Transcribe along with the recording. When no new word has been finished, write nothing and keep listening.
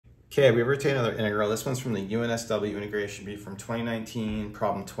Okay, we have retained another integral. This one's from the UNSW integration bee from 2019,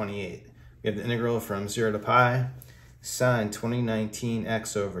 problem 28. We have the integral from 0 to pi, sine 2019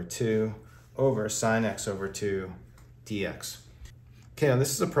 x over 2 over sine x over 2 dx. Okay, now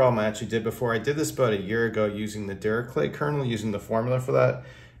this is a problem I actually did before. I did this about a year ago using the Dirichlet kernel, using the formula for that.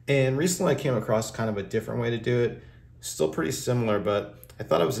 And recently I came across kind of a different way to do it. Still pretty similar, but I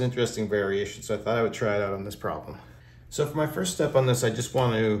thought it was an interesting variation, so I thought I would try it out on this problem. So for my first step on this, I just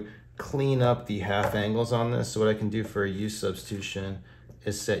want to clean up the half angles on this. So what I can do for a u substitution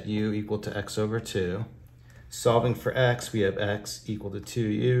is set u equal to x over 2. Solving for x, we have x equal to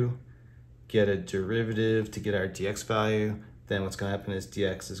 2u. Get a derivative to get our dx value. Then what's going to happen is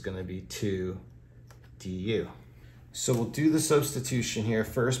dx is going to be 2 du. So we'll do the substitution here.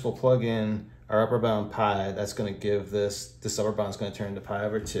 First, we'll plug in our upper bound pi. That's going to give this upper bound is going to turn into pi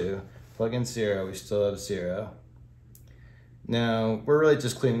over 2. Plug in 0, we still have 0. Now, we're really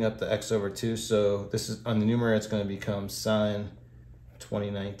just cleaning up the x over 2, so this is on the numerator, it's going to become sine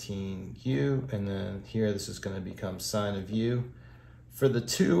 2019 u, and then here this is going to become sine of u. For the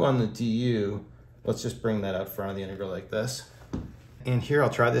 2 on the du, let's just bring that out front of the integral like this. And here I'll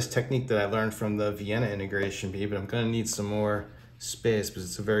try this technique that I learned from the Vienna integration bee, but I'm going to need some more space because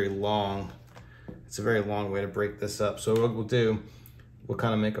it's a very long way to break this up. So what we'll do, we'll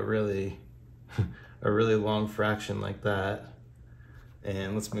kind of make a really long fraction like that.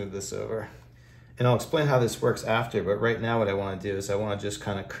 And let's move this over. And I'll explain how this works after, but right now what I want to do is I want to just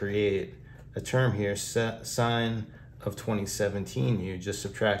kind of create a term here, sine of 2017 u, just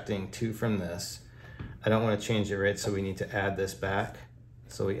subtracting 2 from this. I don't want to change it, right? So we need to add this back.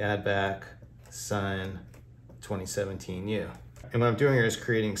 So we add back sine 2017 u. And what I'm doing here is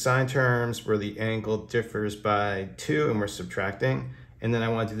creating sine terms where the angle differs by 2 and we're subtracting. And then I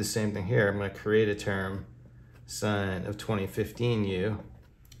want to do the same thing here. I'm going to create a term sine of 2015 u.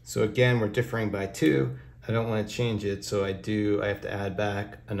 So again, we're differing by 2. I don't want to change it, so I have to add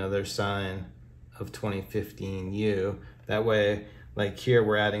back another sine of 2015 u. That way, like here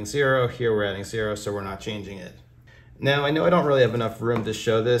we're adding 0, here we're adding 0, so we're not changing it. Now I know I don't really have enough room to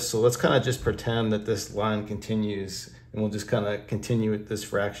show this, so let's kind of just pretend that this line continues, and we'll just kind of continue with this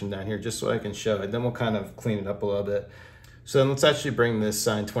fraction down here just so I can show it. Then we'll kind of clean it up a little bit. So then let's actually bring this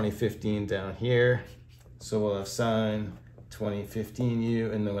sine 2015 down here. So we'll have sine 2015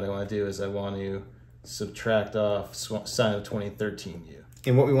 u, and then what I want to do is I want to subtract off sine of 2013 u.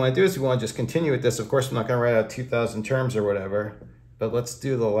 And what we want to do is we want to just continue with this. Of course, I'm not going to write out 2,000 terms or whatever, but let's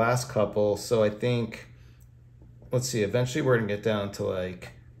do the last couple. So I think, let's see, eventually we're going to get down to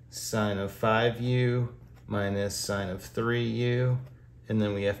like sine of 5u minus sine of 3u, and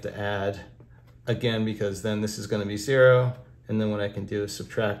then we have to add again because then this is going to be 0, and then what I can do is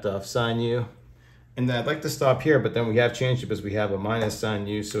subtract off sine u. And then I'd like to stop here, but then we have changed it because we have a minus sine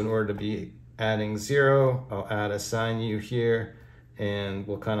u. So in order to be adding 0, I'll add a sine u here, and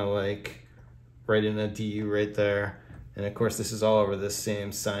we'll kind of like write in a du right there. And of course, this is all over this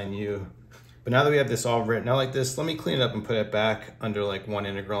same sine u. But now that we have this all written out like this, let me clean it up and put it back under like one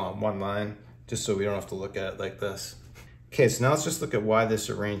integral on one line, just so we don't have to look at it like this. Okay, so now let's just look at why this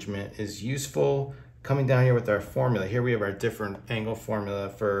arrangement is useful. Coming down here with our formula, here we have our different angle formula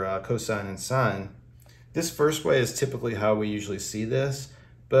for cosine and sine. This first way is typically how we usually see this,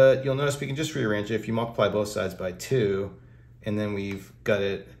 but you'll notice we can just rearrange it. If you multiply both sides by 2, and then we've got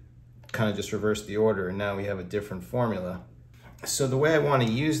it kind of just reverse the order, and now we have a different formula. So the way I want to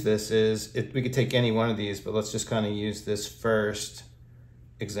use this is, we could take any one of these, but let's just kind of use this first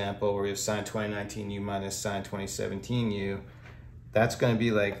example where we have sine 2019 u minus sine 2017 u. That's going to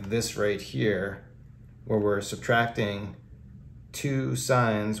be like this right here, where we're subtracting 2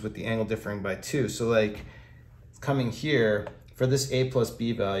 sines with the angle differing by 2. So like coming here, for this a plus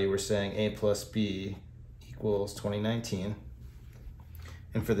b value, we're saying a plus b equals 2019.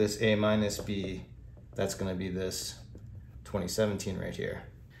 And for this a minus b, that's going to be this 2017 right here.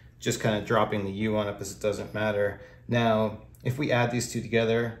 Just kind of dropping the u on it because it doesn't matter. Now, if we add these two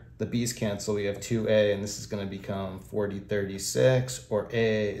together, the b's cancel, we have 2a, and this is going to become 4036, or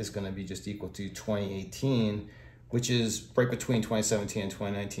a is going to be just equal to 2018, which is right between 2017 and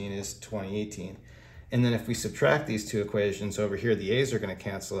 2019 is 2018. And then if we subtract these two equations over here, the a's are going to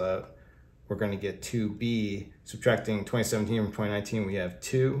cancel out. We're going to get 2b. Subtracting 2017 from 2019, we have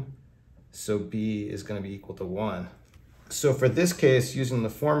 2. So b is going to be equal to 1. So for this case, using the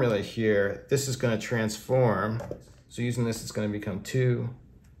formula here, this is going to transform. So using this, it's going to become 2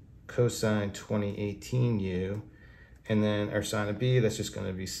 cosine 2018 u. And then our sine of b, that's just going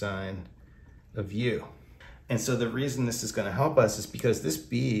to be sine of u. And so the reason this is going to help us is because this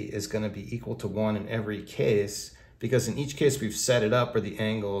b is going to be equal to 1 in every case, because in each case we've set it up where the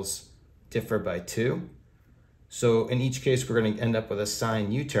angles differ by 2. So in each case, we're going to end up with a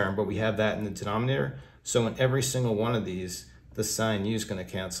sine u term, but we have that in the denominator. So in every single one of these, the sine u is going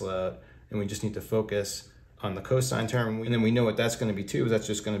to cancel out, and we just need to focus on the cosine term. And then we know what that's going to be too. That's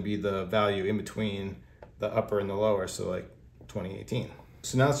just going to be the value in between the upper and the lower, so like 2018.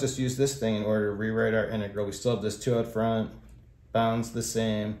 So now let's just use this thing in order to rewrite our integral. We still have this 2 out front, bounds the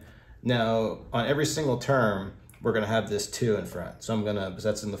same. Now, on every single term, we're going to have this 2 in front. So because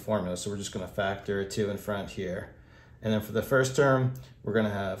that's in the formula, so we're just going to factor a 2 in front here. And then for the first term, we're going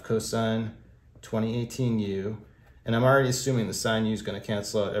to have cosine 2018u. And I'm already assuming the sine u is going to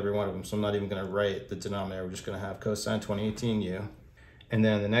cancel out every one of them, so I'm not even going to write the denominator. We're just going to have cosine 2018u. And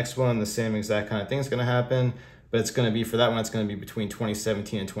then the next one, the same exact kind of thing is going to happen, but it's going to be, for that one, it's going to be between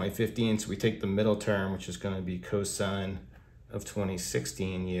 2017 and 2015. So we take the middle term, which is going to be cosine of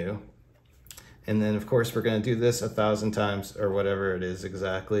 2016u. And then of course we're going to do this 1,000 times or whatever it is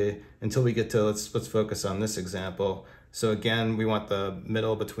exactly until we get to, let's focus on this example. So again, we want the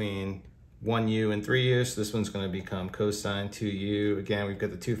middle between 1u and 3u. So this one's going to become cosine 2u. Again, we've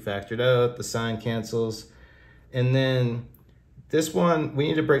got the 2 factored out, the sine cancels. And then this one, we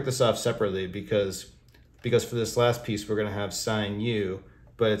need to break this off separately because for this last piece, we're going to have sine u,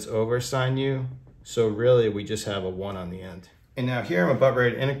 but it's over sine u. So really we just have a 1 on the end. And now here I'm about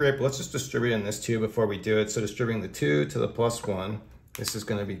ready to integrate, but let's just distribute in this 2 before we do it. So distributing the 2 to the plus 1, this is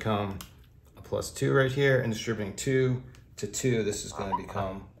going to become a plus 2 right here, and distributing 2 to 2, this is going to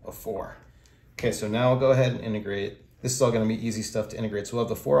become a 4. Okay, so now we'll go ahead and integrate. This is all going to be easy stuff to integrate. So we'll have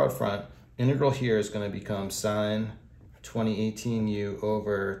the 4 out front. Integral here is going to become sine 2018u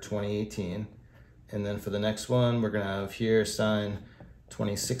over 2018. And then for the next one, we're going to have here sine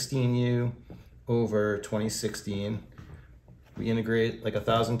 2016u over 2016. We integrate like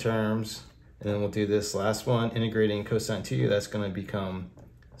 1,000 terms, and then we'll do this last one, integrating cosine 2u, that's going to become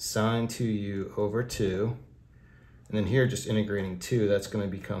sine 2u over 2. And then here, just integrating 2, that's going to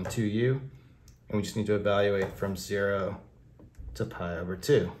become 2u. And we just need to evaluate from 0 to pi over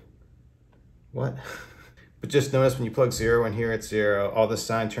 2. What? But just notice when you plug 0 in here, it's 0. All the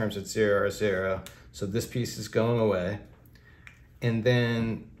sine terms at 0 are 0. So this piece is going away. And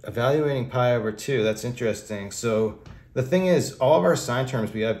then evaluating pi over 2, that's interesting. So the thing is, all of our sine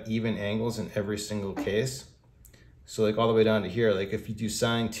terms, we have even angles in every single case. So like all the way down to here, like if you do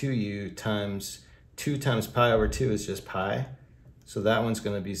sine 2u times 2 times pi over 2 is just pi. So that one's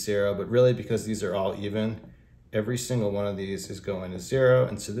going to be 0, but really because these are all even, every single one of these is going to 0,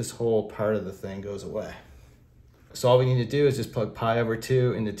 and so this whole part of the thing goes away. So all we need to do is just plug pi over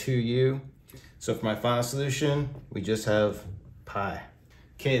 2 into 2u. So for my final solution, we just have pi.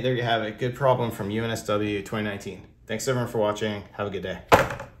 Okay, there you have it. Good problem from UNSW 2019. Thanks everyone for watching. Have a good day.